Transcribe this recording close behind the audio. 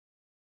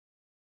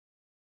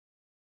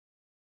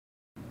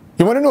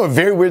You want to know a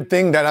very weird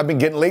thing that I've been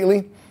getting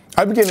lately?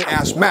 I've been getting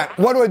asked, Matt,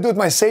 what do I do with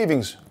my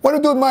savings? What do I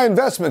do with my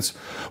investments?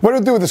 What do I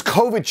do with this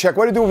COVID check?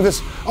 What do I do with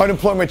this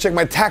unemployment check,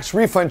 my tax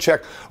refund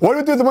check? What do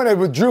I do with the money I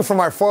withdrew from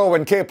my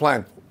 401k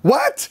plan?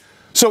 What?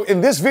 So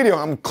in this video,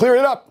 I'm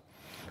clearing it up.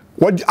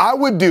 What I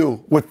would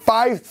do with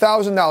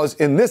 $5,000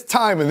 in this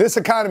time, in this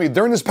economy,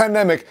 during this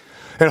pandemic,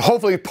 and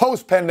hopefully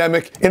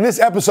post-pandemic, in this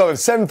episode of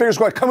 7 Figure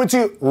Squad, coming to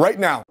you right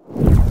now.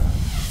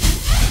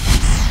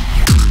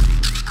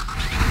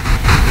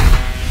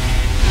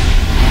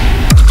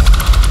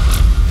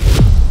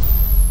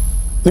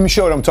 Let me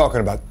show you what I'm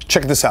talking about.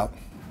 Check this out.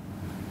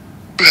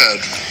 You had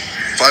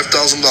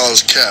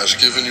 $5,000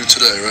 cash given you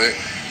today, right?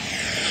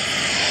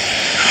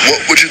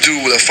 What would you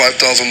do with that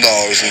 $5,000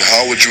 and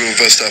how would you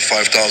invest that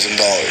 $5,000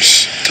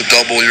 to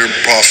double your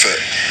profit?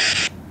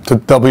 To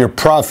double your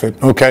profit,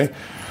 okay.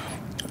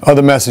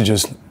 Other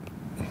messages.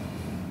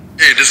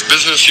 Hey, this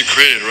business you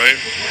created, right?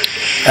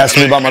 Ask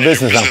me about my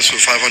business now. Business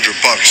with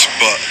 $500,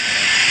 but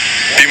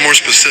be more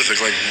specific.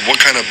 Like, what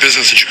kind of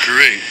business did you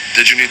create?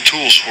 Did you need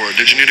tools for it?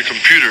 Did you need a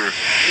computer?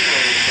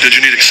 Did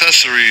you need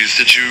accessories?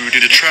 Did you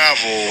need to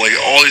travel? Like,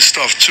 all these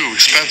stuff too,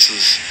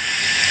 expenses.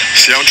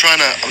 See, I'm trying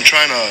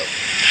to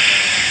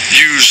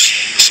use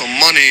some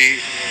money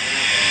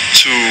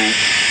to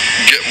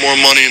get more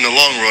money in the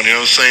long run. You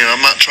know what I'm saying?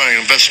 I'm not trying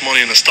to invest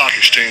money in the stock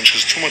exchange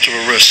because it's too much of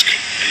a risk.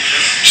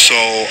 So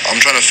I'm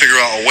trying to figure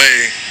out a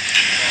way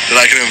that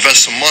I can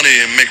invest some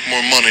money and make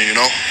more money, you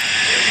know?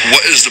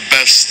 What is the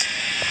best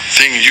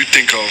thing you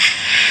think of?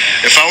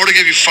 If I were to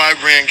give you $5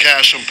 grand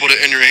cash and put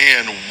it in your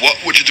hand, what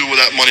would you do with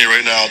that money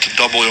right now to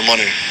double your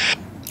money?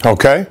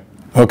 Okay.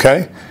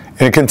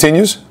 And it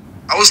continues?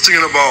 I was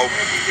thinking about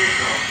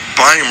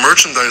buying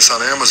merchandise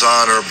on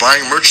Amazon or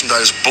buying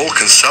merchandise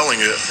bulk and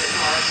selling it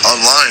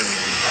online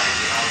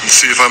and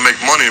see if I make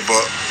money,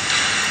 but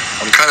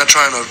I'm kind of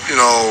trying to, you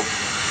know,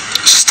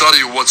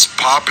 study what's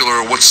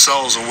popular, what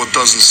sells and what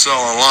doesn't sell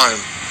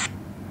online.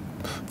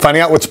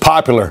 Finding out what's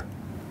popular.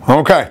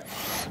 Okay.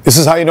 This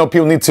is how you know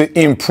people need to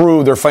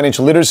improve their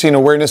financial literacy and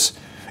awareness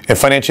and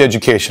financial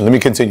education. Let me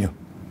continue.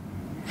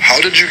 How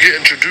did you get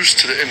introduced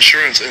to the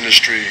insurance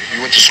industry?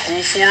 You went to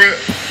school for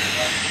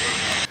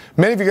it?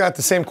 Many of you got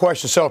the same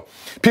question. So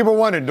people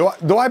wondering,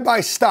 do I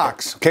buy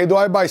stocks? Okay, do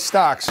I buy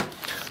stocks?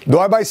 Do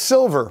I buy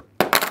silver?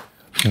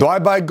 Do I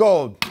buy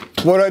gold?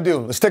 What do I do?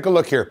 Let's take a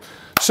look here.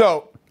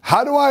 So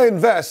how do I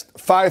invest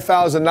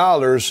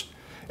 $5,000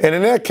 and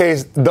in that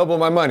case, double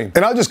my money?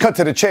 And I'll just cut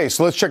to the chase.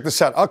 So let's check this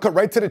out. I'll cut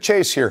right to the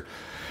chase here.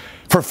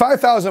 For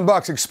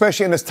 $5,000,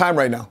 especially in this time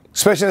right now,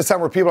 especially in this time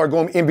where people are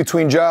going in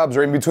between jobs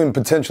or in between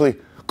potentially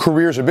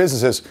careers or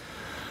businesses,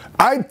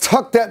 I'd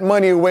tuck that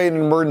money away in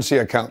an emergency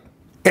account.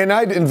 And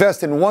I'd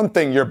invest in one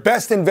thing. Your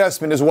best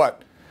investment is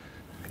what?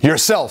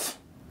 Yourself.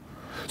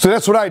 So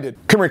that's what I did.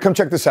 Come here, come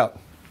check this out.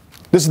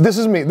 This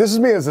is me. This is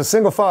me as a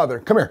single father.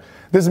 Come here.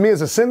 This is me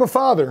as a single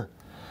father,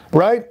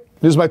 right?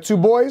 This is my two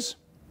boys.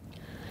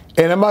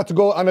 And I'm about to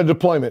go on a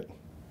deployment.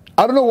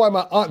 I don't know why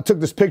my aunt took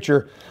this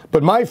picture,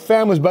 but my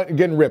family's about to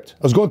get ripped.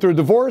 I was going through a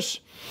divorce.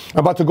 I'm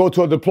about to go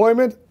to a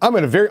deployment. I'm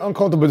in a very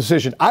uncomfortable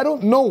decision. I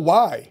don't know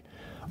why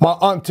my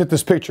aunt took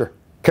this picture,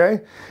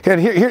 okay?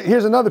 And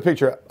here's another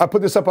picture. I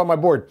put this up on my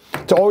board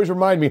to always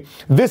remind me,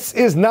 this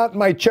is not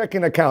my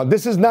checking account.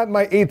 This is not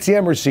my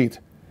ATM receipt.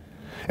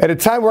 At a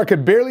time where I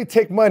could barely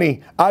take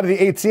money out of the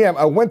ATM,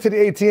 I went to the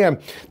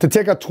ATM to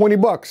take out 20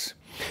 bucks.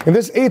 And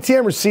this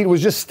ATM receipt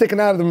was just sticking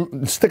out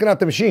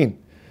the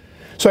machine.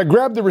 So I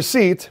grabbed the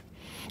receipt,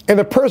 and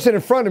the person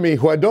in front of me,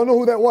 who I don't know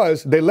who that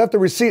was, they left the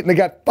receipt and they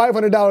got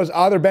 $500 out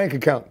of their bank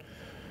account.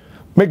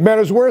 Make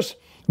matters worse,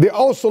 they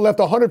also left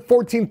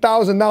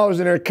 $114,000 in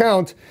their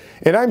account,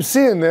 and I'm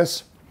seeing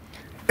this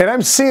at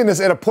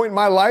a point in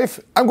my life.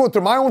 I'm going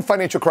through my own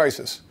financial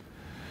crisis.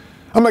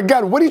 I'm like,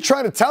 God, what are you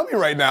trying to tell me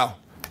right now?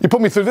 You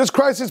put me through this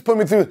crisis, put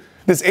me through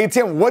this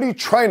ATM. What are you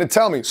trying to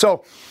tell me?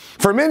 So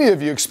for many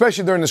of you,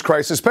 especially during this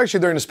crisis,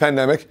 especially during this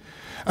pandemic,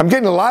 I'm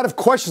getting a lot of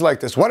questions like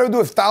this. What do I do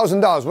with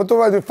 $1,000? What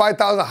do I do with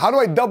 $5,000? How do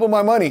I double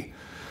my money?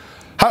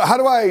 How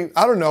do I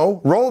don't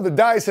know, roll the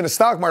dice in the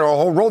stock market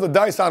or roll the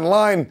dice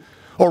online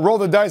or roll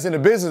the dice in a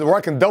business where I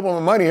can double my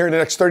money here in the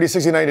next 30,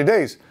 60, 90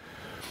 days?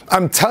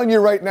 I'm telling you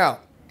right now,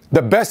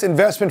 the best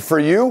investment for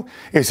you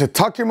is to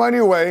tuck your money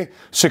away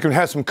so you can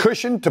have some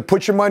cushion to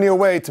put your money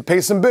away to pay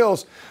some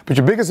bills. But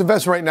your biggest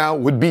investment right now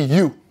would be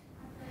you.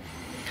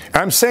 And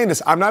I'm saying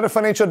this, I'm not a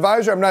financial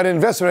advisor, I'm not an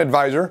investment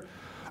advisor.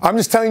 I'm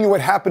just telling you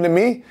what happened to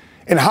me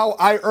and how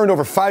I earned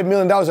over $5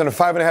 million in a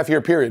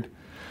 5.5-year period.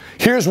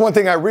 Here's one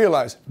thing I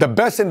realized. The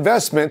best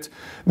investment,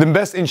 the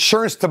best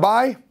insurance to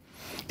buy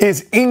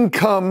is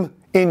income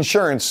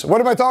insurance. What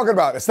am I talking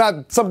about? It's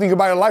not something you can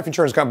buy at a life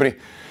insurance company.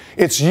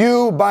 It's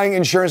you buying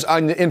insurance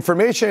on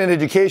information and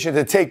education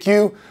to take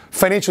you,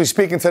 financially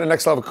speaking, to the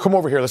next level. Come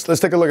over here. Let's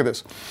take a look at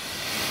this.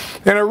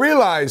 And I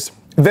realized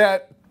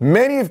that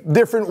many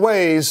different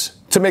ways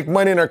to make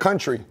money in our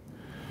country.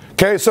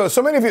 Okay, so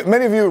many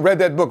of you read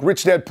that book,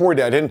 Rich Dad, Poor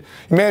Dad, and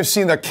you may have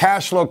seen the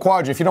cash flow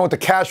quadrant. If you know what the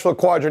cash flow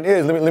quadrant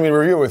is, let me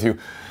review it with you.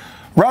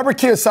 Robert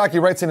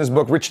Kiyosaki writes in his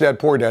book, Rich Dad,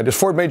 Poor Dad, there's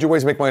 4 major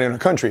ways to make money in a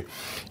country.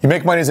 You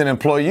make money as an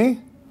employee.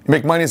 You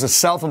make money as a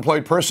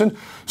self-employed person.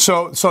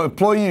 So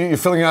employee, you're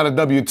filling out a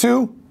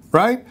W-2,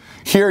 right?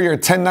 Here, you're a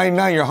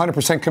 1099, you're a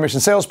 100% commission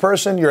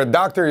salesperson. You're a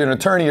doctor, you're an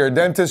attorney, you're a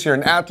dentist, you're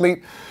an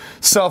athlete.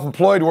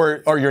 Self-employed,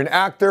 or you're an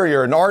actor,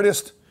 you're an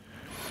artist,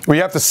 where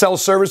you have to sell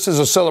services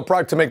or sell a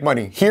product to make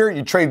money. Here,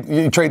 you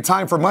trade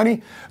time for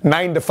money,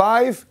 9 to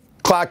 5,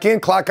 clock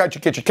in, clock out,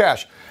 you get your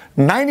cash.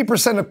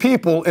 90% of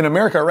people in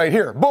America are right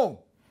here. Boom.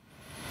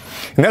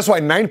 And that's why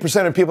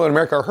 90% of people in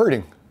America are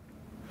hurting.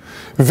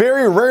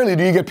 Very rarely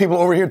do you get people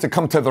over here to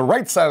come to the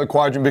right side of the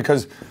quadrant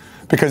because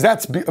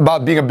that's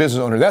about being a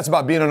business owner. That's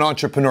about being an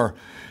entrepreneur.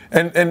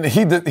 And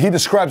he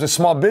describes a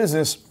small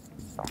business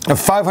of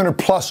 500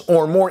 plus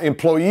or more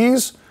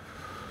employees,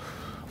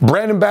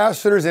 brand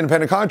ambassadors,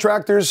 independent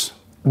contractors,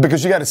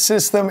 because you got a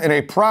system and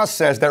a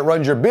process that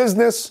runs your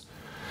business.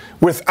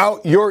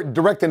 Without your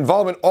direct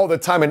involvement all the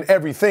time in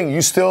everything,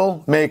 you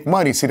still make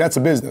money. See, that's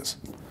a business.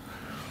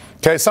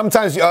 Okay,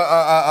 sometimes,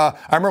 I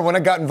remember when I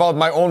got involved in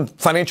my own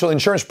financial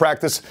insurance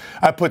practice,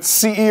 I put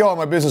CEO on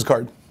my business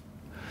card,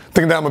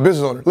 thinking that I'm a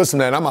business owner. Listen,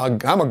 man, I'm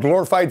a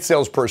glorified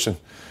salesperson.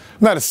 I'm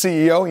not a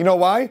CEO. You know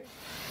why?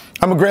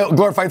 I'm a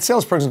glorified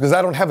salesperson because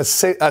I don't have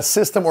a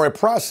system or a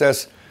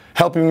process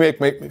helping me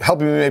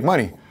make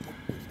money.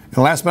 And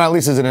last but not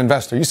least, is an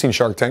investor. You've seen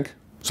Shark Tank.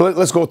 So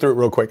let's go through it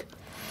real quick.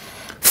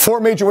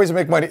 4 major ways to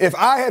make money. If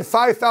I had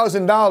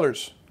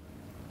 $5,000,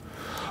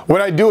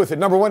 what I do with it?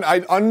 Number one, I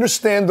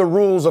understand the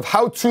rules of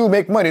how to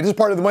make money. This is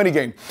part of the money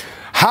game.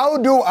 How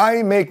do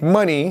I make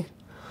money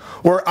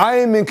where I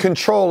am in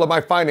control of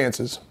my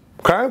finances?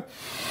 Okay?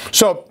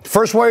 So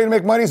first way to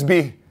make money is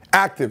be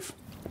active.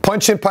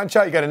 Punch in, punch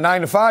out. You got a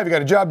 9 to 5. You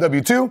got a job,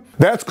 W-2.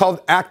 That's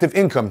called active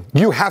income.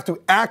 You have to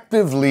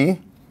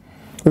actively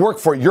work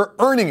for it. You're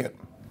earning it.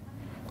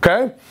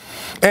 Okay?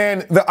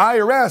 And the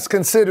IRS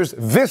considers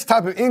this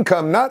type of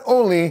income, not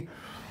only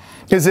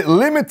is it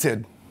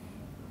limited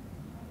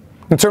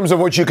in terms of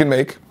what you can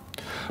make,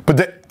 but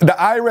the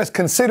IRS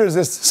considers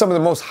this some of the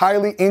most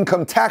highly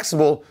income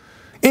taxable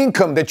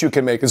income that you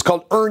can make. It's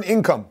called earned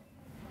income.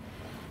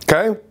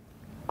 Okay?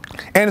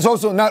 And it's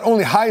also not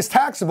only highest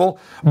taxable,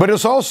 but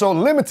it's also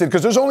limited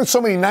because there's only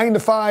so many 9 to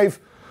 5,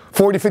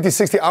 40, 50,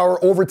 60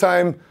 hour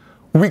overtime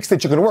weeks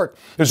that you can work.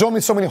 There's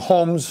only so many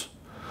homes.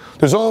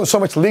 There's only so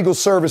much legal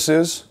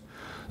services.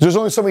 There's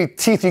only so many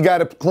teeth you got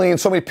to clean,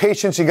 so many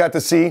patients you got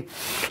to see,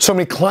 so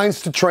many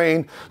clients to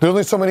train. There's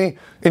only so many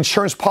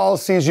insurance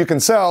policies you can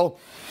sell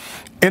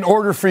in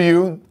order for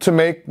you to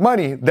make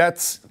money.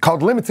 That's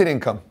called limited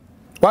income.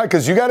 Why?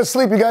 Because you got to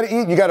sleep, you got to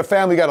eat, you got a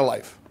family, you got a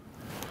life.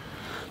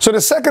 So the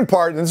second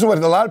part, and this is what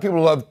a lot of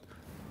people love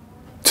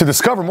to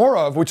discover more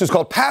of, which is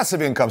called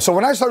passive income. So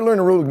when I started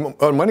learning the rule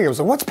of money, I was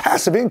like, what's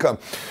passive income?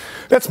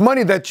 That's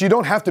money that you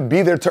don't have to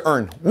be there to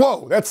earn.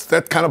 Whoa,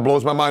 that kind of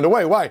blows my mind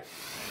away. Why?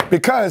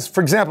 Because,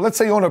 for example, let's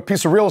say you own a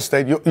piece of real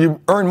estate. You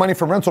earn money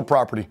from rental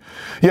property.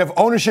 You have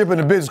ownership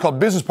in a business called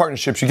business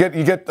partnerships.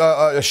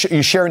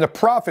 You share in the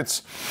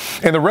profits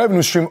and the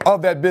revenue stream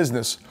of that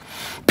business.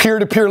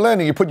 Peer-to-peer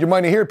lending. You put your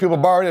money here. People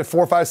borrow it at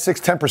 4, 5,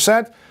 6,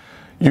 10%.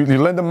 You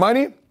lend them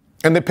money,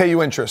 and they pay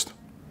you interest.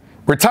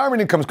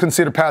 Retirement income is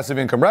considered passive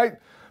income, right?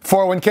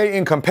 401k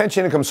income,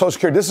 pension income, Social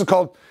Security. This is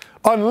called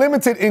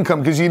unlimited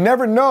income because you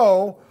never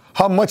know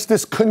how much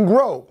this can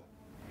grow.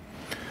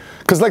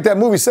 Because like that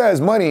movie says,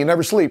 money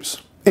never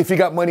sleeps if you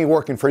got money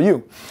working for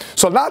you.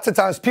 So lots of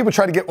times people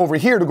try to get over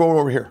here to go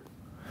over here.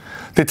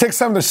 They take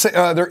some of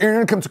their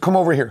income to come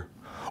over here.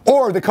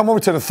 Or they come over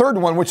to the third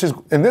one, which is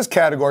in this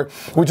category,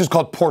 which is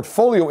called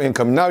portfolio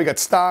income. Now you got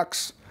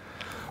stocks,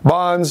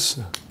 bonds,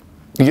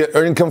 you get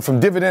income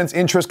from dividends,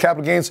 interest,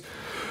 capital gains,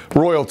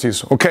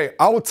 royalties. Okay,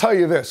 I will tell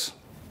you this.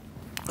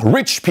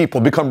 Rich people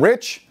become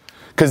rich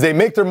because they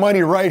make their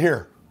money right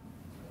here.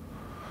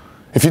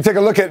 If you take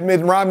a look at Mitt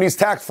Romney's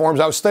tax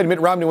forms, I was studying Mitt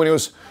Romney when he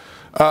was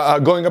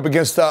going up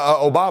against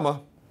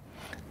Obama.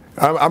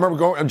 I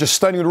remember I'm just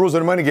studying the rules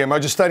of the money game. I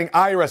was just studying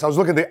IRS. I was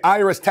looking at the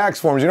IRS tax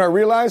forms. You know, I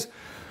realized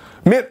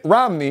Mitt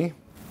Romney,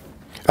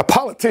 a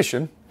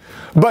politician,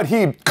 but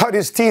he cut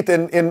his teeth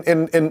in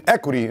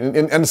equity,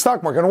 in the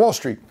stock market, on Wall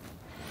Street.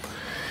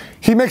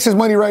 He makes his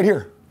money right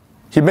here.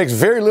 He makes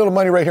very little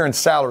money right here in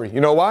salary.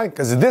 You know why?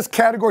 Because this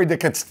category that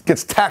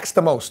gets taxed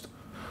the most.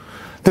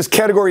 This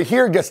category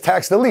here gets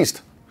taxed the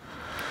least.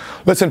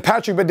 Listen,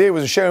 Patrick Bidet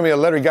was sharing me a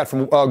letter he got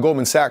from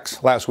Goldman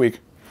Sachs last week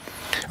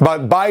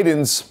about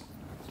Biden's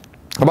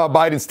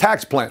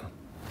tax plan.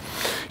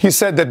 He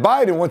said that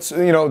Biden wants,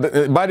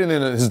 Biden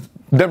and his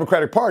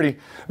Democratic Party,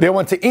 they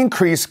want to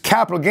increase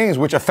capital gains,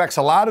 which affects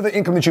a lot of the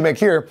income that you make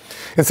here.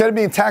 Instead of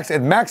being taxed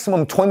at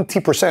maximum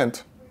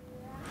 20%,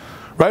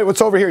 right?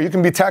 What's over here? You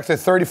can be taxed at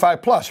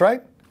 35 plus,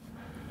 right?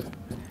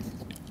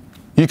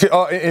 You could,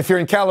 if you're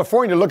in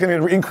California, you're looking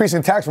at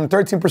increasing tax from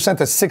 13%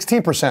 to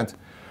 16%.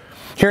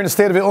 Here in the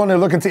state of Illinois, they're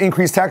looking to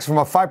increase tax from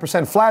a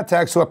 5% flat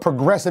tax to a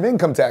progressive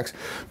income tax.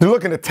 They're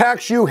looking to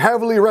tax you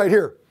heavily right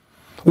here.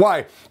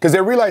 Why? Because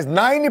they realize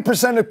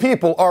 90% of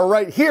people are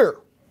right here.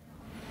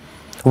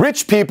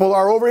 Rich people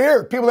are over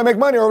here. People that make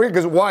money are over here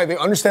because why? They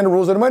understand the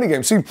rules of the money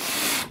game. See,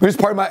 this is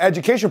part of my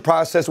education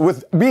process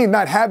with me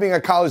not having a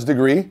college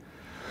degree.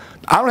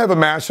 I don't have a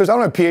master's. I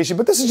don't have a PhD,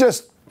 but this is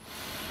just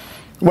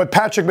what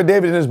Patrick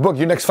McDavid in his book,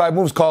 Your Next 5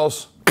 Moves,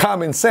 calls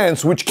common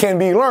sense, which can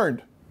be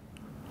learned.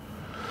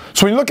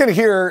 So when you look at it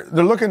here,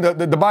 they're looking at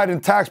the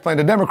Biden tax plan,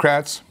 the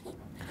Democrats,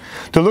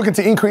 they're looking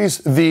to increase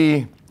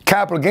the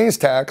capital gains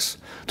tax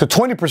to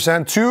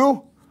 20%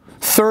 to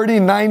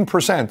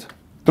 39%.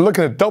 They're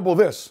looking to double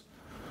this.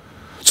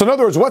 So in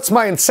other words, what's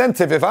my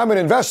incentive if I'm an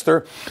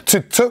investor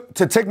to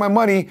take my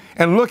money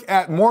and look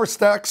at more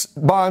stocks,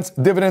 bonds,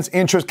 dividends,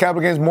 interest,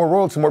 capital gains, more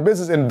royalties, more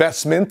business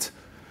investment?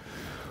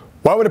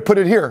 Why would it put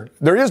it here?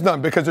 There is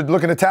none because they're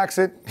looking to tax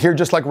it here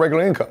just like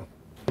regular income.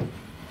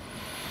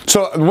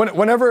 So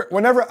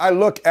whenever I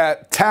look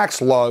at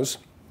tax laws,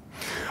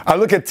 I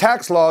look at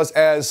tax laws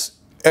as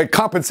a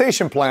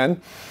compensation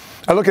plan.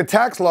 I look at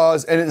tax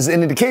laws as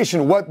an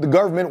indication what the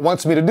government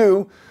wants me to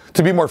do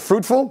to be more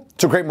fruitful,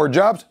 to create more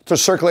jobs, to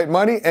circulate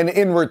money, and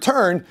in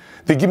return,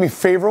 they give me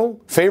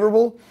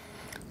favorable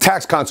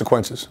tax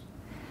consequences.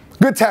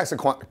 Good tax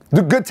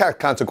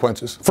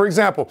consequences. For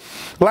example,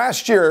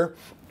 last year,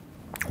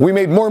 we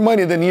made more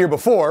money than the year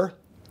before,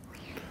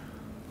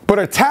 but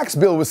our tax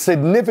bill was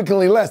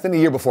significantly less than the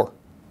year before.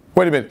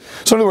 Wait a minute.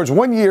 So in other words,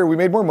 one year we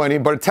made more money,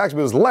 but our tax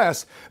bill was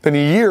less than the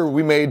year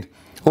we made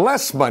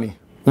less money.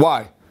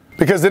 Why?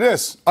 Because of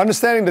this.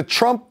 Understanding the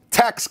Trump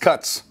tax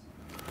cuts.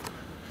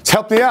 It's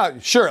helped me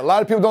out. Sure, a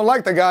lot of people don't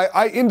like the guy.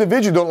 I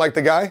individually don't like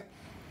the guy.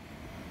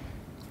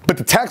 But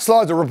the tax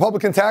laws, the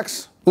Republican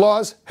tax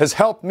laws, has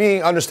helped me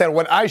understand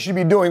what I should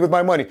be doing with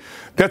my money.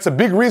 That's a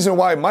big reason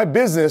why my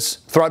business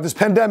throughout this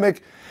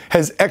pandemic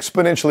has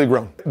exponentially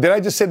grown. Did I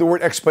just say the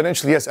word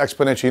exponentially? Yes,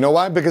 exponentially. You know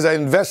why? Because I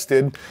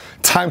invested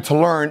time to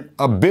learn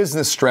a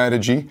business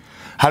strategy,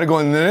 how to go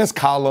in this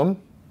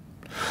column,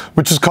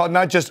 which is called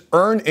not just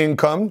earned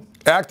income,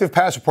 active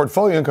passive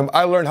portfolio income.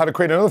 I learned how to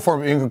create another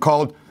form of income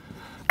called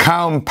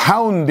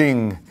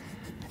compounding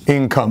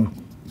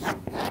income.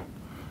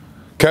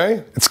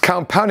 Okay? It's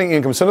compounding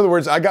income. So in other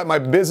words, I got my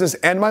business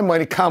and my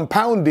money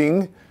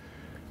compounding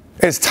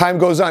as time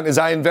goes on, as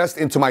I invest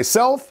into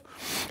myself,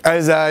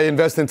 as I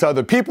invest into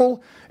other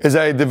people, as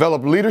I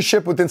develop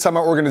leadership within my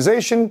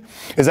organization,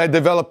 as I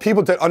develop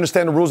people that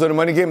understand the rules of the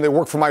money game, they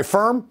work for my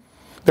firm,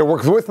 they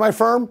work with my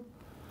firm,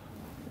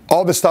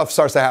 all this stuff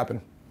starts to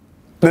happen.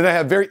 Then I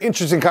have very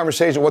interesting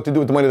conversation what to do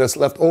with the money that's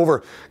left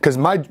over. Because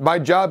my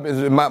job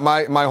is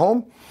my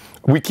home,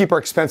 we keep our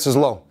expenses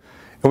low.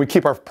 And we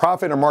keep our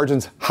profit and our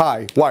margins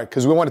high. Why?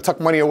 Because we want to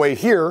tuck money away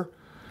here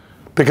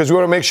because we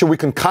want to make sure we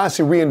can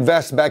constantly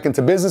reinvest back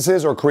into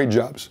businesses or create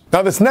jobs.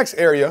 Now this next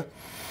area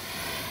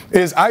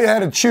is I had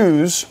to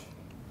choose,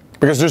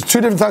 because there's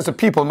two different types of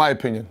people in my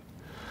opinion.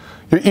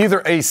 You're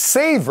either a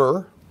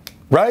saver,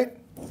 right?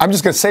 I'm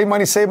just going to save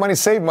money, save money,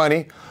 save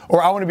money,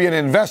 or I want to be an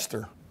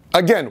investor.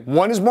 Again,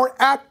 one is more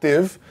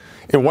active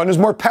and one is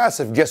more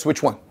passive. Guess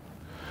which one?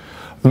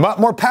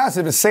 More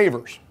passive is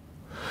savers.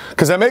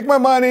 Because I make my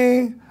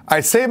money,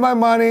 I save my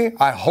money,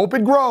 I hope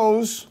it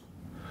grows.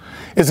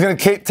 It's going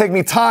to take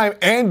me time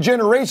and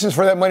generations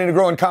for that money to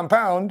grow and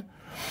compound.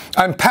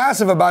 I'm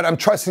passive about it. I'm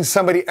trusting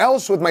somebody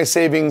else with my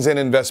savings and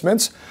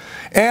investments.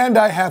 And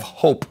I have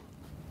hope.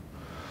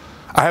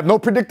 I have no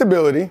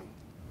predictability.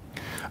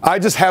 I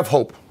just have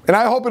hope. And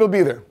I hope it'll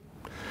be there.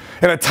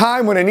 In a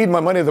time when I need my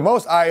money the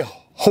most, I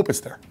hope it's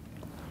there.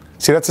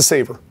 See, that's a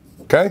saver,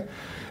 okay?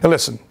 And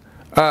listen,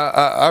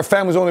 our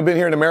family's only been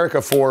here in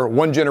America for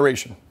one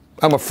generation.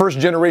 I'm a first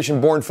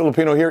generation born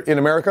Filipino here in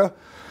America.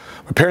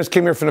 My parents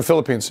came here from the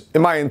Philippines.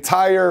 In my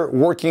entire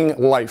working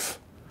life,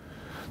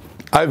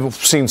 I've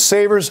seen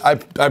savers,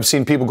 I've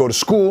seen people go to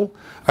school,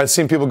 I've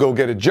seen people go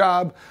get a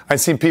job, I've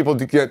seen people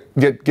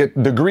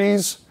get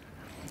degrees,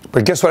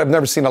 but guess what I've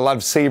never seen a lot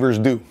of savers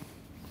do?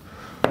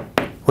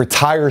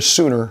 Retire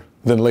sooner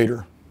than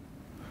later.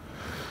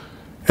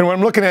 And when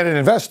I'm looking at it,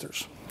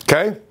 investors,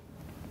 okay,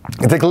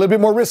 they take a little bit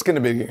more risk in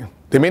the beginning.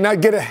 They may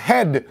not get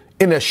ahead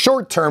in the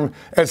short term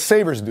as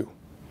savers do.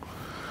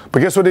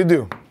 But guess what they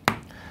do?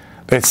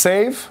 They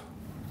save,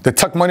 they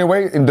tuck money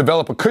away and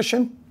develop a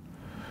cushion,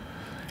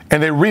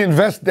 and they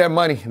reinvest their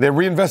money. They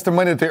reinvest the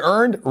money that they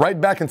earned right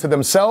back into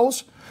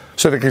themselves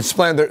so they can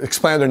expand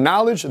their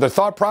knowledge, their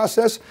thought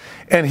process.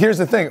 And here's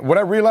the thing. What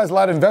I realize a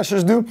lot of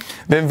investors do,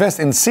 they invest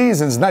in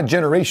seasons, not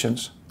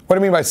generations. What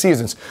do I mean by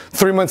seasons?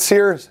 3 months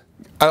here,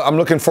 I'm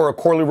looking for a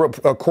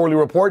quarterly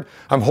report.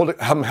 I'm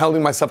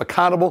holding myself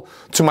accountable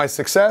to my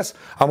success.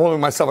 I'm holding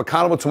myself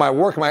accountable to my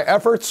work, my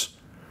efforts.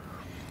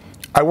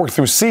 I work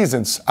through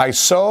seasons. I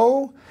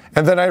sow,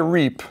 and then I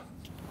reap,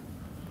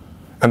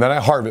 and then I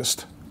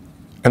harvest,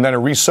 and then I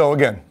re-sow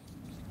again.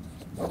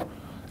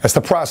 That's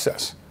the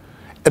process.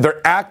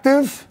 They're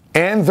active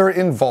and they're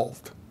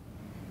involved.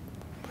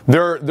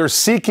 They're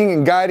seeking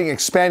and guiding,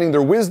 expanding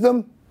their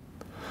wisdom.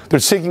 They're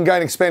seeking,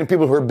 guiding, expanding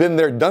people who have been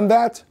there, done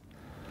that.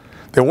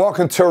 They walk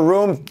into a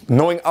room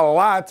knowing a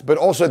lot, but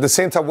also at the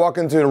same time walk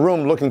into a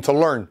room looking to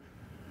learn.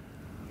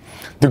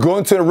 They go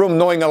into a room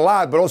knowing a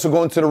lot, but also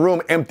go into the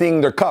room emptying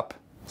their cup.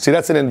 See,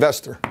 that's an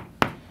investor.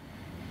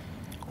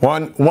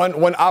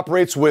 One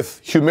operates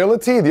with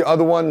humility, the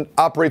other one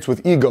operates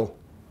with ego.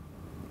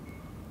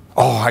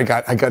 Oh, I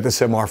got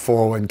this MR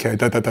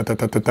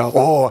 401k.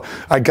 Oh,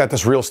 I got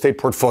this real estate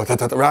portfolio.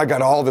 I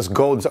got all this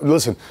gold.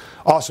 Listen,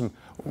 awesome.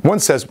 One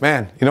says,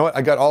 man, you know what?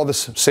 I got all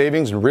this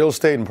savings and real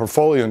estate and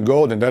portfolio and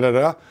gold and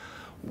da.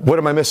 What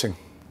am I missing?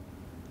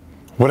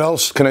 What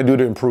else can I do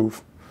to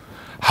improve?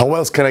 How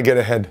else can I get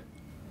ahead?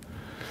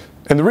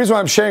 And the reason why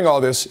I'm sharing all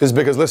this is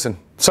because, listen,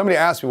 somebody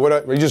asked me,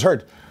 what you just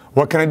heard,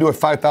 what can I do with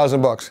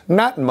 $5,000?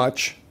 Not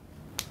much.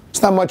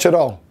 It's not much at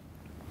all.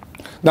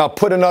 Now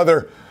put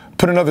another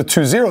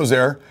 2 zeros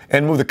there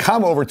and move the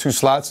comma over 2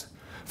 slots,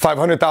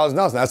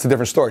 $500,000. That's a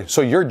different story.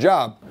 So your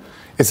job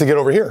is to get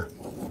over here.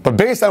 But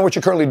based on what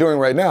you're currently doing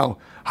right now,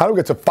 how do we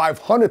get to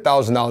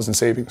 $500,000 in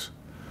savings?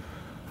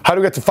 How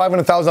do we get to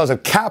 $500,000 in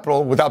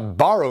capital without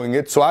borrowing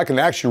it so I can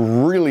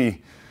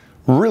actually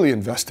really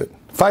invest it?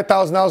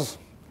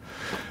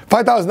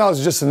 $5,000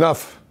 is just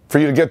enough for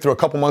you to get through a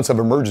couple months of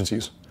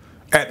emergencies,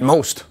 at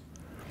most,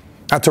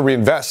 not to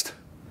reinvest.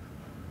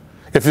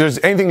 If there's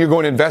anything you're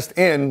going to invest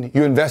in,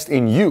 you invest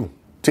in you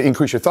to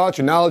increase your thoughts,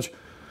 your knowledge,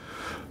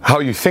 how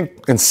you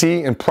think and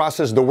see and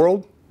process the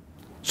world.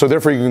 So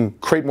therefore, you can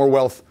create more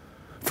wealth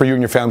for you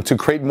and your family, to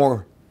create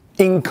more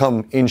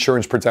income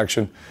insurance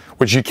protection,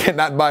 which you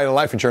cannot buy at a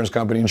life insurance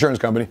company,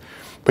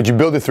 but you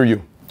build it through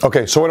you.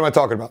 Okay, so what am I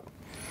talking about?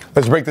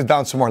 Let's break this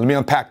down some more. Let me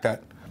unpack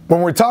that. When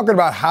we're talking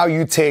about how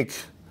you take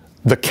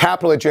the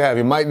capital that you have,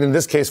 you might, in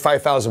this case,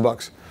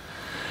 $5,000,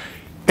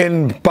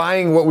 and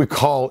buying what we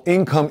call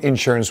income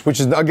insurance, which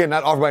is, again,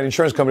 not offered by an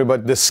insurance company,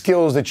 but the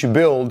skills that you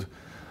build,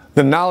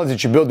 the knowledge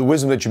that you build, the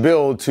wisdom that you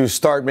build to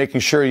start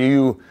making sure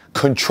you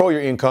control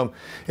your income,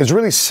 is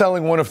really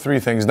selling one of 3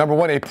 things. Number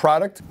 1, a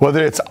product,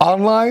 whether it's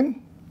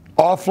online,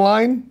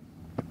 offline,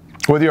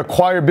 whether you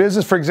acquire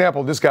business. For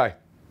example, this guy.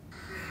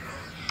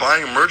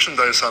 Buying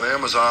merchandise on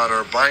Amazon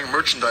or buying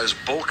merchandise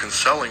bulk and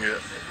selling it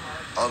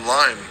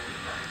online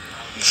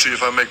and see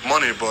if I make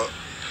money, but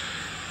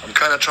I'm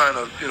kind of trying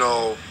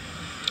to,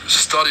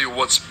 study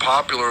what's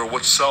popular,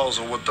 what sells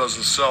and what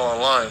doesn't sell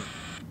online.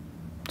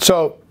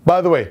 So,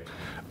 by the way,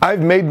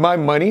 I've made my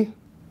money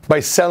by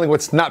selling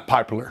what's not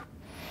popular.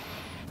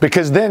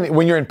 Because then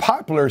when you're in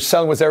popular,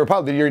 selling what's ever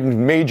popular, you're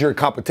in major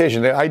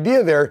competition. The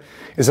idea there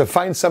is to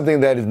find something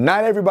that is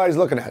not everybody's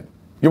looking at.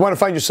 You want to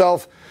find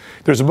yourself,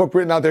 there's a book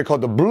written out there called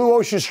The Blue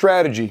Ocean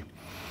Strategy.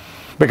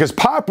 Because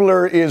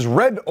popular is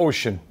red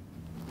ocean.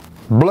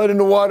 Blood in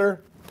the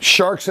water,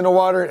 sharks in the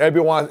water,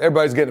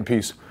 everybody's getting a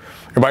piece.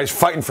 Everybody's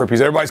fighting for a piece.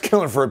 Everybody's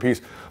killing for a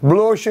piece.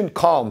 Blue ocean,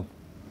 calm.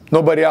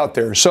 Nobody out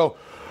there. So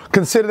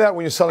consider that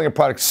when you're selling a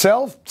product.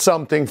 Sell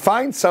something,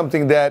 find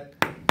something that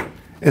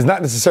is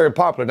not necessarily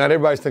popular, not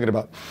everybody's thinking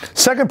about.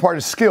 Second part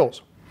is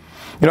skills.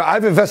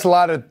 I've invested a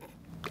lot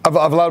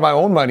of my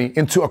own money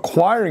into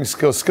acquiring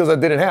skills I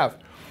didn't have.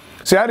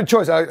 See, I had a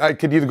choice. I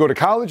could either go to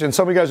college, and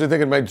some of you guys are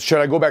thinking,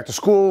 should I go back to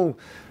school,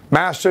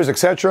 masters,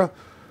 etc.?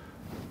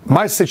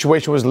 My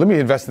situation was, let me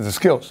invest into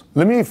skills.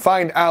 Let me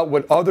find out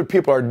what other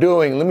people are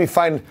doing. Let me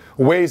find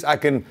ways I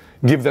can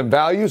give them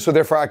value, so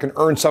therefore I can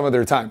earn some of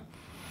their time.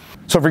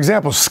 So for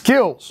example,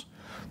 skills.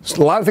 There's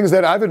a lot of things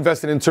that I've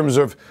invested in terms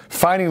of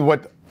finding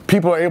what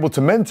people are able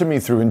to mentor me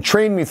through and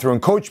train me through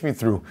and coach me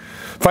through.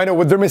 Find out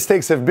what their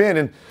mistakes have been.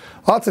 And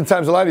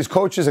oftentimes a lot of these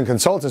coaches and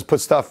consultants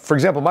put stuff, for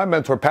example, my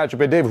mentor,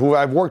 Patrick Dave, who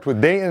I've worked with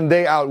day in,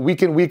 day out,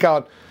 week in, week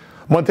out,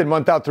 month in,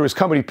 month out through his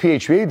company,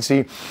 PHP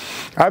Agency,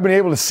 I've been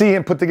able to see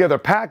him put together a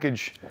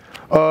package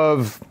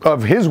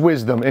of his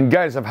wisdom and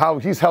guidance of how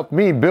he's helped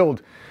me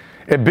build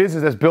a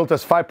business that's built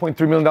us $5.3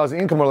 million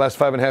in income over the last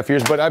 5.5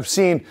 years. But I've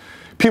seen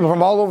people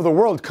from all over the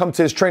world come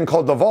to his training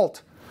called The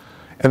Vault.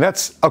 And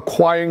that's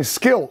acquiring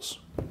skills,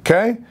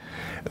 okay?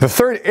 The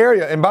third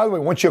area, and by the way,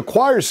 once you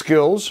acquire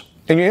skills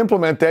and you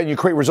implement that and you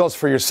create results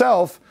for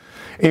yourself,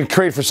 and you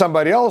create for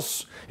somebody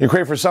else,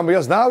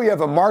 now you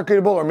have a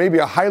marketable or maybe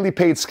a highly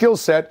paid skill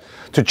set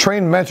to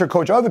train, mentor,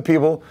 coach other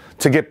people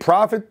to get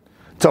profit,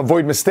 to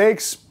avoid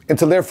mistakes, and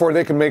to therefore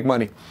they can make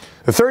money.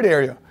 The third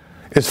area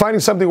is finding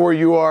something where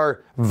you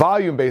are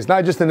volume-based,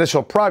 not just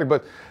initial product,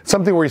 but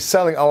something where you're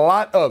selling a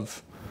lot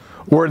of,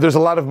 where there's a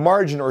lot of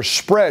margin or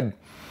spread.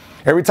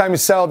 Every time you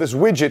sell this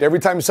widget, every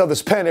time you sell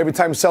this pen, every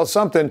time you sell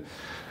something,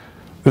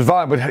 there's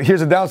volume. But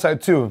here's the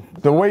downside too.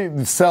 The way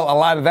you sell a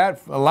lot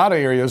of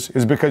areas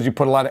is because you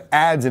put a lot of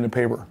ads in the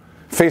paper.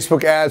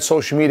 Facebook ads,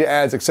 social media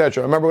ads,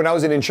 etc. I remember when I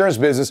was in the insurance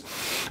business,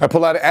 I put a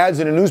lot of ads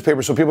in the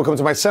newspaper so people come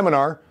to my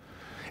seminar,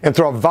 and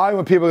through a volume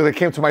of people that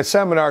came to my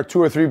seminar,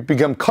 2 or 3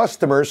 become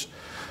customers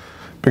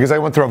because I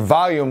went through a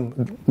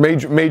volume,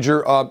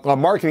 major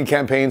marketing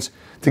campaigns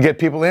to get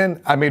people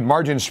in. I made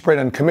margin spread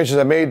on commissions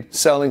I made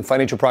selling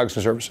financial products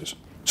and services.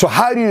 So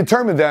how do you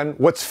determine then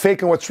what's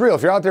fake and what's real?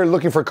 If you're out there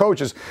looking for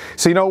coaches,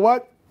 so you know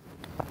what?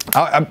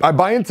 I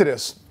buy into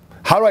this.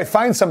 How do I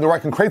find something where I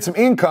can create some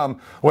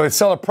income, whether it's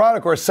sell a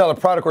product or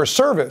a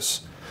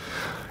service?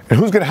 And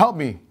who's going to help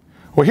me?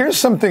 Well, here's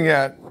something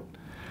that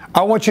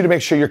I want you to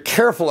make sure you're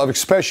careful of,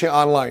 especially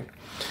online.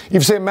 If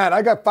you say, Matt,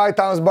 I got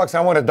 $5,000 and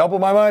I want to double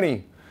my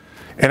money.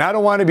 and I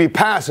don't want to be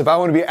passive, I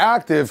want to be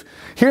active,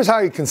 here's how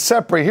you can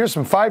separate. Here's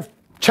some 5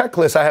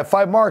 checklists. I have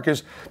 5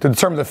 markers to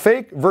determine the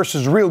fake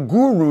versus real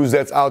gurus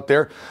that's out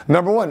there.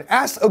 Number 1,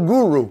 ask a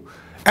guru,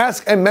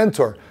 ask a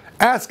mentor,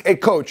 ask a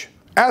coach,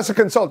 ask a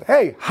consultant.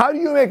 Hey, how do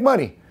you make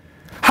money?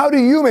 How do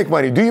you make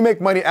money? Do you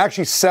make money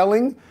actually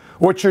selling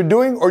what you're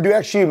doing, or do you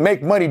actually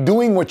make money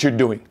doing what you're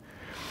doing?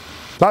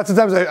 Lots of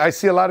times I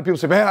see a lot of people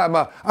say,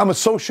 man, I'm a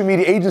social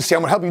media agency.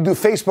 I'm going to help you do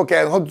Facebook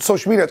ads,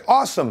 social media. That's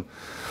awesome.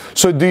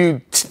 So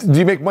do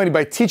you make money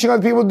by teaching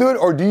other people to do it,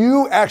 or do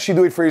you actually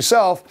do it for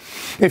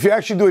yourself? If you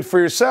actually do it for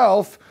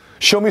yourself,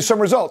 show me some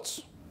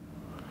results.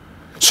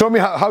 Show me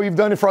how you've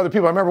done it for other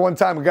people. I remember one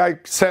time a guy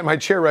sat in my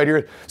chair right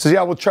here, says,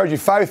 yeah, we'll charge you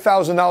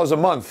 $5,000 a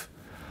month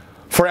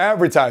for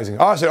advertising.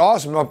 Oh, I said,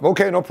 awesome.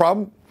 Okay, no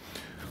problem.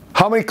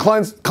 How many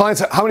clients,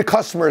 how many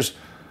customers,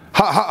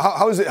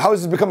 how is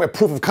this becoming a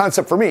proof of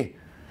concept for me?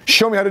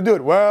 Show me how to do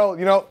it. Well,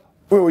 you know,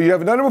 you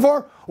haven't done it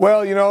before?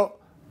 Well, you know,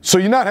 so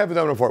you're not having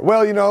done it before.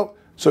 Well, you know,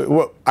 so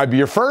what, I'd be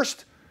your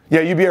first? Yeah,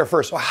 you'd be your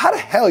first. Well, how the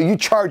hell are you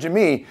charging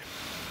me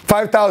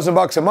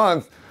 $5,000 a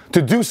month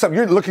to do something?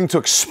 You're looking to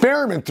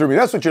experiment through me.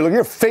 That's what you're looking.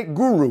 You're a fake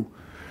guru.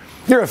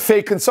 You're a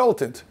fake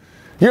consultant.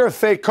 You're a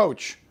fake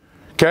coach.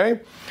 Okay?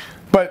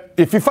 But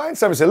if you find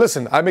somebody say,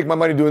 listen, I make my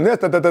money doing this,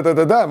 and by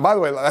the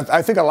way,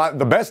 I think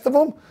the best of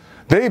them,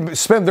 they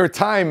spend their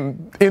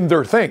time in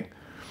their thing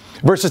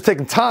versus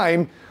taking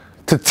time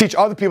to teach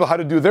other people how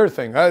to do their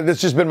thing.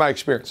 That's just been my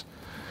experience.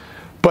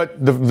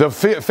 But the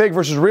fake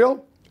versus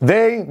real,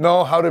 they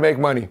know how to make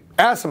money.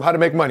 Ask them how to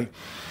make money.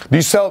 Do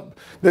you sell,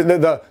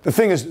 the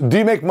thing is, do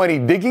you make money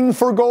digging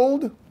for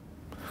gold?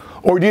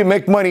 Or do you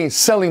make money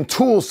selling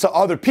tools to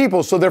other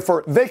people so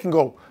therefore they can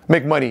go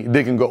make money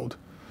digging gold?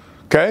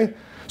 Okay?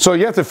 So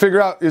you have to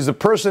figure out, is the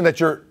person that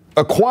you're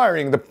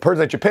acquiring, the person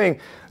that you're paying,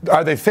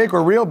 are they fake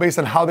or real based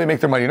on how they make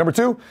their money? Number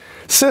 2,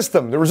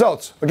 system, the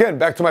results. Again,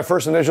 back to my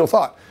first initial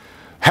thought.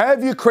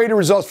 Have you created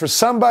results for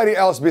somebody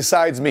else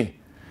besides me?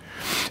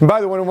 And by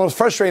the way, one of the most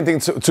frustrating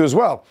things too as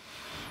well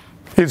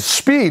is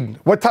speed,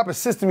 what type of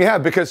system you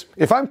have. Because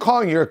if I'm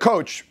calling you a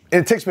coach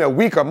and it takes me a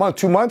week, a month,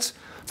 2 months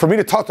for me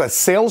to talk to a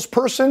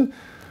salesperson,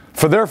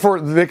 for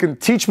therefore they can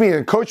teach me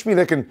and coach me,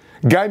 they can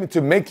guide me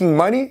to making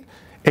money,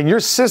 and your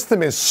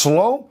system is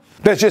slow,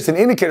 that's just an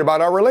indicator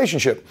about our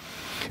relationship.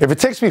 If it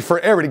takes me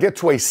forever to get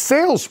to a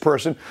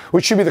salesperson,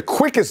 which should be the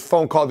quickest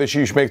phone call that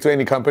you should make to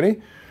any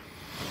company,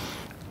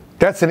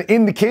 that's an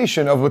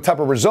indication of what type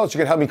of results you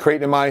can help me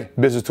create in my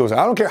business tools.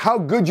 I don't care how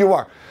good you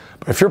are,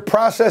 but if your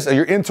process and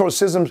your internal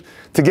systems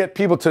to get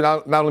people to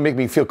not only make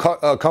me feel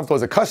comfortable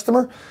as a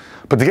customer,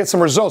 but to get some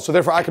results, so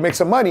therefore I can make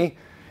some money,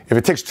 if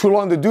it takes too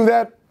long to do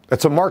that,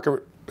 that's a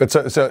marker. It's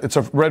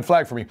a red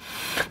flag for me.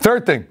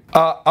 Third thing,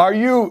 are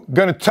you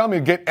going to tell me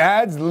to get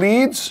ads,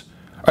 leads?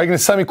 Are you going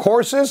to sell me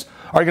courses?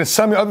 Are you going to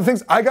sell me other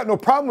things? I got no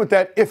problem with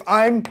that if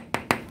I'm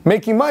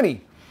making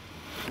money.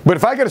 But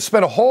if I got to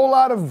spend a whole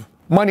lot of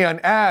money on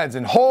ads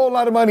and a whole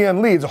lot of money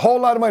on leads, a whole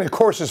lot of money on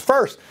courses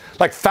first,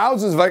 like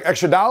thousands of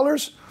extra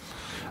dollars,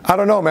 I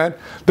don't know, man.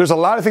 There's a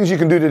lot of things you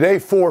can do today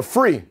for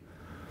free.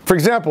 For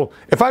example,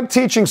 if I'm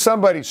teaching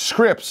somebody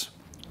scripts,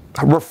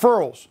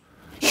 referrals,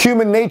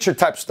 human nature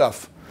type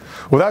stuff,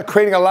 without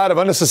creating a lot of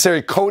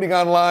unnecessary coding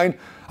online,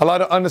 a lot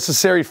of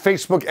unnecessary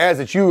Facebook ads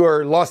that you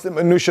are lost in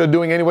minutia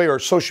doing anyway, or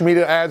social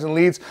media ads and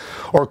leads,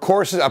 or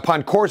courses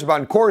upon course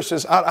upon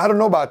courses. I don't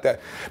know about that.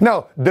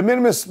 Now, de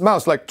minimis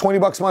amounts, like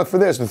 $20 a month for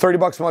this and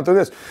 $30 a month for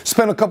this.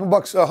 Spend a couple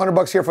bucks,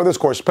 $100 here for this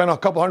course. Spend a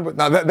couple hundred.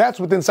 Now that's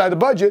within inside the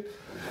budget,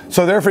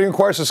 so therefore you can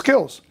acquire some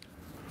skills.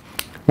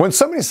 When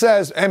somebody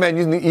says, hey man,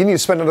 you need to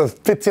spend another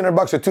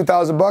 $1,500 or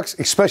 $2,000,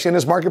 especially in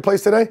this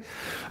marketplace today,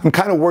 I'm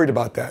kind of worried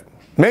about that.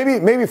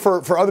 Maybe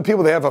for other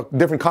people, they have a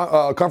different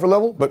comfort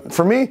level. But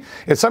for me,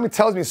 if somebody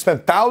tells me to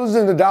spend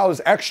thousands of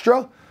dollars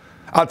extra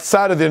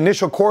outside of the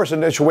initial course,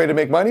 initial way to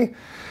make money,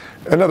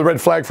 another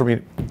red flag for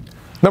me.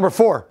 Number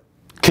 4,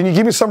 can you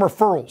give me some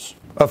referrals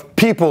of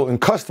people and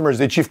customers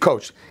that you've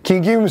coached? Can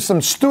you give me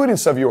some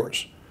students of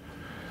yours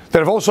that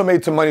have also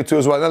made some money too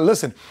as well? Now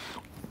listen,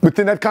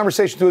 within that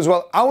conversation too as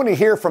well, I want to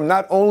hear from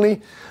not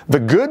only the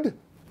good,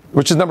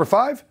 which is number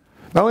 5,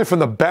 not only from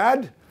the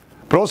bad,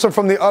 but also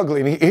from the ugly.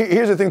 And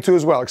here's the thing too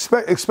as well,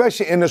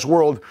 especially in this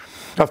world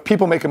of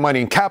people making money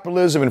in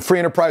capitalism and free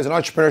enterprise and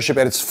entrepreneurship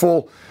at its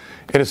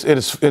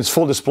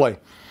full display.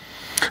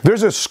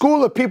 There's a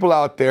school of people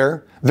out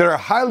there that are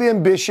highly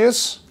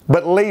ambitious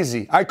but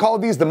lazy. I call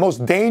these the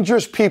most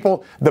dangerous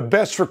people, the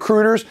best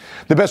recruiters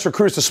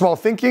to small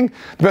thinking,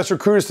 the best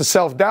recruiters to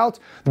self-doubt,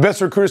 the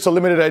best recruiters to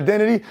limited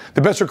identity,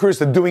 the best recruiters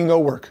to doing no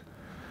work.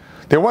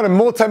 They want a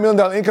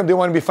multi-million-dollar income. They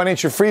want to be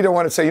financially free. They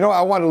want to say, you know,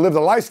 I want to live the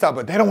lifestyle,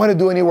 but they don't want to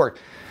do any work.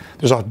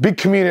 There's a big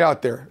community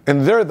out there,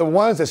 and they're the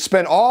ones that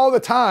spend all the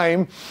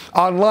time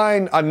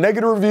online on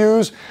negative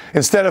reviews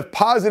instead of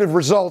positive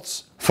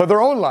results for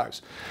their own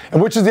lives,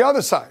 and which is the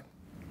other side,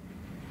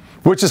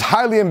 which is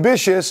highly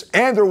ambitious,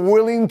 and they're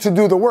willing to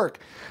do the work.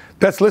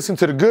 That's listening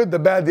to the good, the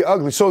bad, the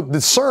ugly. So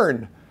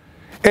discern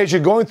as you're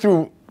going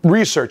through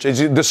research,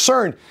 as you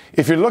discern,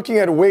 if you're looking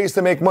at ways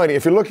to make money,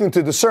 if you're looking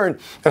to discern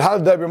at how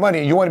to double your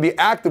money, you want to be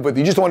active with it.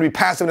 You just don't want to be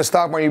passive in the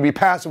stock market, you be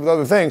passive with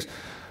other things,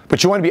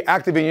 but you want to be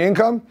active in your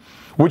income,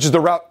 which is the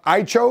route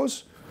I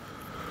chose,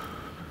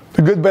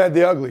 the good, bad,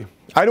 the ugly.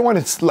 I don't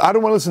want to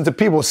listen to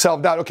people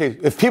self-doubt. Okay,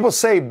 if people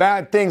say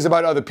bad things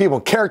about other people,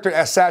 character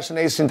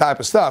assassination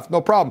type of stuff,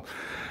 no problem.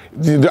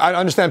 I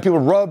understand people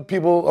rub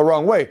people the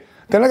wrong way.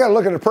 Then I got to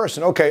look at a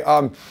person. Okay,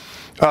 I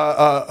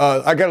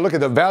got to look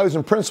at the values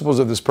and principles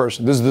of this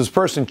person. Does this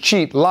person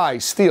cheat, lie,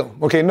 steal?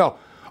 Okay, no.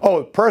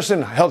 Oh,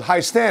 person held high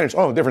standards.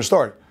 Oh, different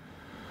story.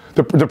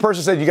 The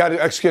person said you got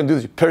to execute and do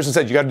this. The person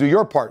said you got to do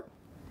your part.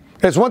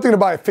 It's one thing to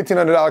buy a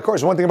 $1,500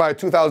 course. It's one thing to buy a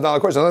 $2,000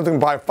 course. It's another thing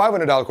to buy a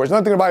 $500 course. It's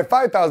another thing to buy a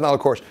 $5,000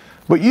 course.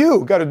 But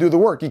you got to do the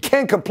work. You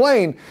can't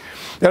complain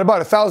that I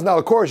bought a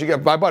 $1,000 course. I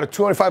bought a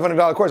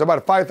 $2,500 course. I bought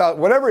a $5,000,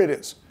 whatever it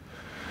is.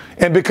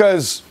 And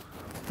because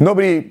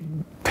nobody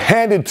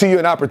handed to you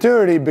an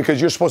opportunity because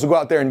you're supposed to go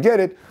out there and get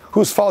it,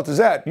 whose fault is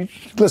that?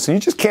 Listen, you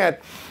just can't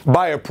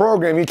buy a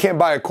program. You can't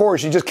buy a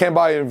course. You just can't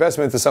buy an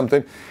investment into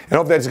something and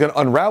hope that it's going to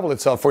unravel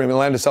itself for you and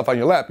land itself on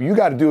your lap. You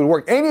got to do the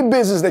work. Any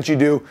business that you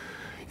do,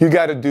 you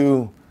got to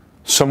do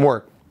some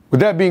work. With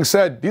that being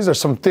said, these are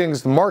some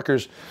things, the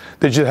markers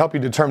that should help you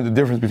determine the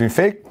difference between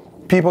fake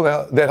people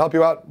that help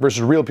you out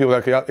versus real people that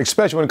help you out,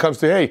 especially when it comes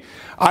to, hey,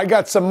 I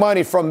got some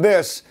money from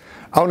this.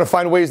 I want to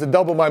find ways to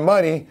double my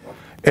money.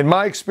 In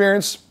my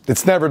experience,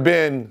 it's never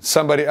been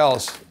somebody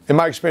else. In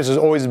my experience, it's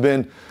always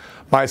been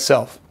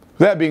myself.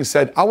 With that being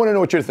said, I want to know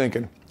what you're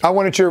thinking. I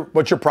want to know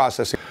what you're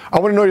processing. I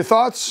want to know your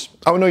thoughts.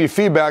 I want to know your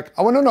feedback.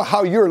 I want to know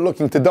how you're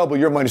looking to double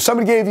your money.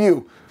 Somebody gave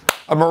you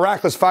a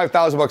miraculous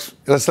 $5,000.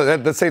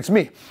 Let's say it's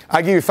me.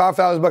 I give you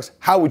 $5,000.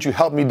 How would you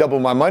help me double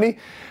my money?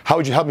 How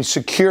would you help me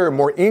secure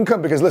more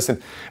income? Because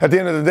listen, at the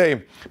end of the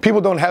day,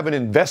 people don't have an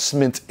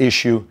investment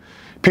issue.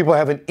 People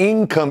have an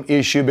income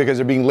issue because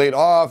they're being laid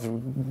off.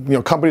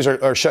 Companies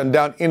are shutting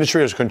down.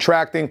 Industry is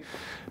contracting.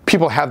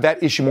 People have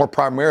that issue more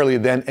primarily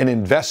than an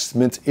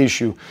investment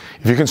issue.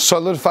 If you can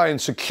solidify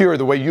and secure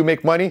the way you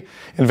make money,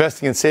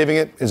 investing and saving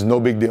it is no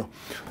big deal.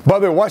 By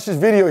the way, watch this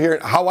video here,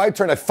 how I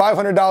turned a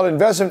 $500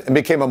 investment and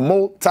became a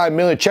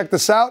multi-millionaire. Check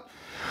this out.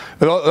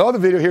 The other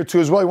video here too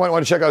as well, you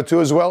want to check out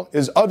too as well,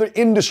 is other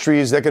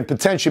industries that could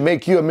potentially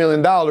make you $1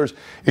 million,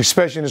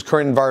 especially in this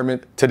current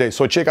environment today.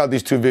 So check out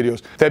these two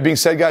videos. That being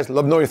said, guys,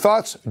 love to know your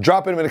thoughts.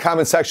 Drop them in the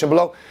comment section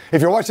below.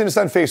 If you're watching this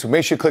on Facebook,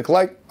 make sure you click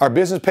like our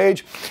business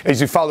page as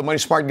you follow the Money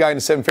Smart Guy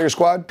and the 7-Figure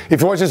Squad.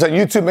 If you're watching this on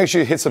YouTube, make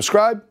sure you hit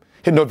subscribe,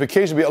 hit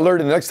notifications, be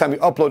alerted the next time we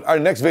upload our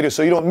next video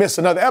so you don't miss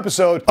another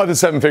episode of the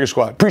 7-Figure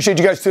Squad. Appreciate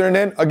you guys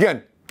tuning in.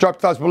 Again, drop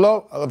your thoughts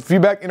below. I love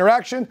feedback,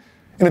 interaction,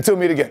 and until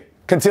we meet again,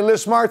 continue to live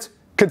smart,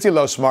 continue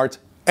to love smart,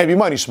 and be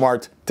money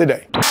smart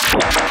today.